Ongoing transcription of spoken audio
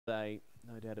they?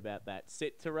 No doubt about that.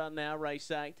 Set to run now, race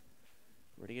 8.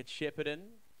 Ready at Shepparton.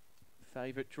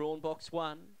 Favourite drawn, box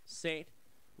 1. Set.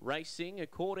 Racing,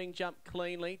 According jumped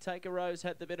cleanly. Take a Rose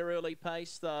had the better early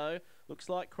pace though. Looks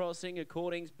like Crossing.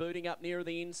 According's booting up near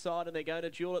the inside and they're going to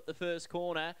duel at the first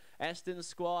corner. Aston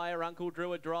Squire, Uncle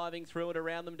Drew are driving through it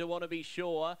around them to Want to Be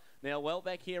Sure. Now well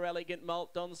back here, Elegant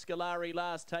Malt, Don Scalari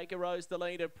last. Take a Rose the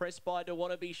leader, pressed by To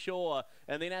Want to Be Sure.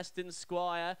 And then Aston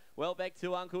Squire, well back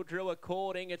to Uncle Drew.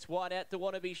 According, it's wide out To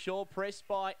Want to Be Sure, pressed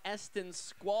by Aston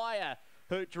Squire,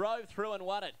 who drove through and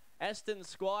won it. Aston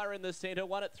Squire in the centre,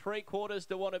 won at 3/4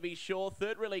 To Want to Be Sure.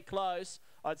 Third really close.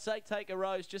 I'd say Take a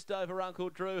Rose just over Uncle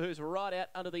Drew, who's right out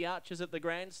under the arches at the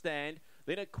grandstand.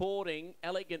 Then According,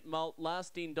 Elegant Malt,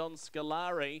 last in Don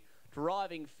Scalari.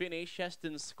 Driving finish,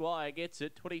 Aston Squire gets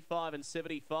it, 25 and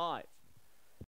 75.